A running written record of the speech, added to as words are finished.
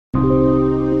Today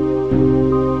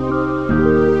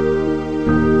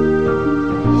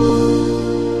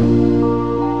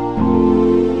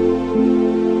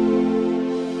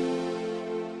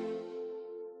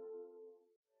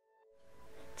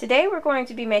we're going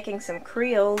to be making some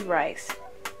Creole rice,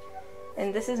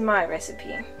 and this is my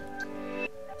recipe.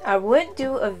 I would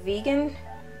do a vegan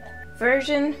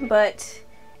version, but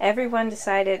everyone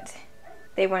decided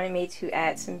they wanted me to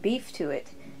add some beef to it,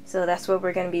 so that's what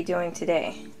we're going to be doing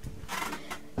today.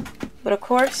 But of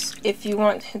course, if you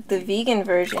want the vegan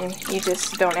version, you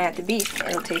just don't add the beef.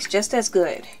 It'll taste just as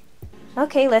good.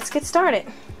 Okay, let's get started.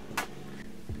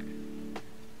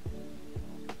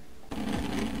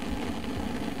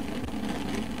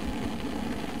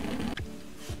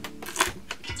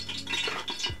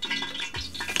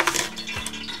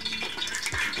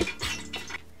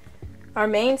 Our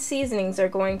main seasonings are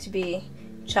going to be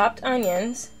chopped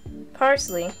onions,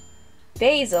 parsley,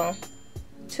 basil,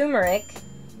 turmeric,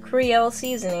 Creole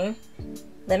seasoning,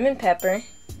 lemon pepper,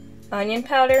 onion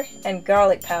powder, and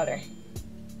garlic powder.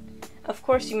 Of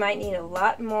course, you might need a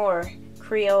lot more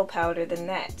Creole powder than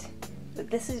that, but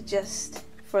this is just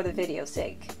for the video's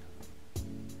sake.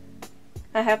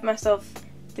 I have myself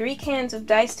 3 cans of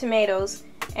diced tomatoes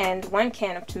and 1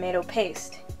 can of tomato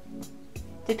paste.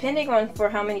 Depending on for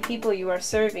how many people you are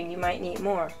serving, you might need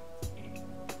more.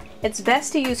 It's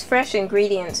best to use fresh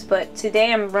ingredients, but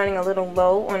today I'm running a little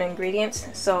low on ingredients,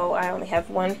 so I only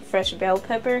have 1 fresh bell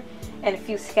pepper and a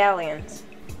few scallions.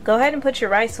 Go ahead and put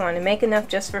your rice on and make enough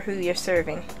just for who you're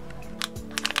serving.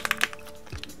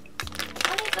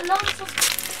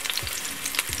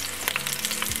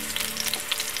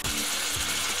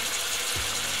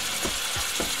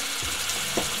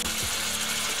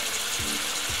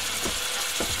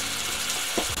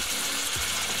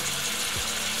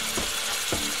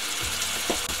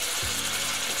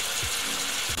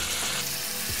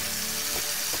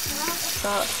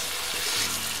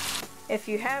 If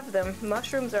you have them,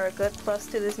 mushrooms are a good plus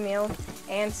to this meal,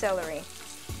 and celery.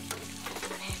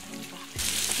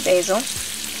 Basil.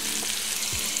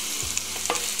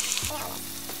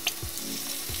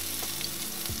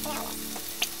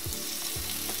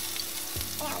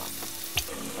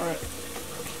 Alright.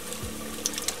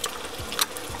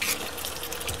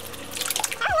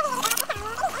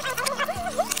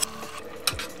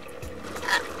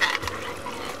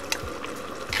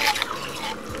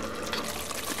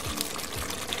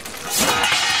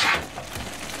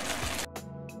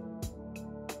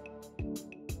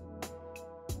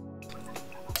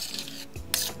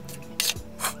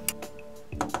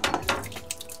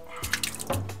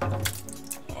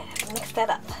 Mix that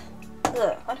up.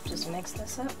 Ugh, what if I just mix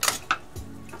this up?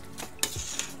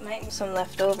 Might be some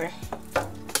left over.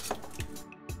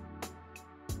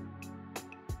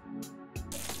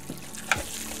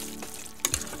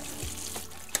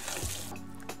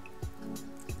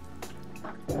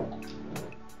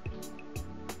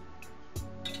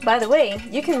 By the way,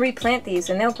 you can replant these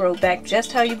and they'll grow back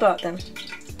just how you bought them.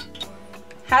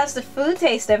 How's the food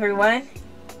taste, everyone?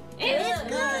 It's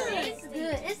good. It's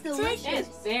good. It's delicious.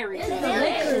 It's very good.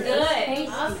 It's good.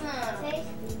 Awesome.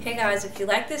 Hey guys, if you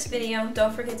like this video,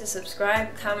 don't forget to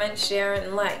subscribe, comment, share,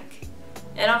 and like.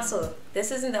 And also,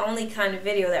 this isn't the only kind of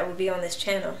video that will be on this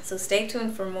channel, so stay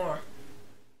tuned for more.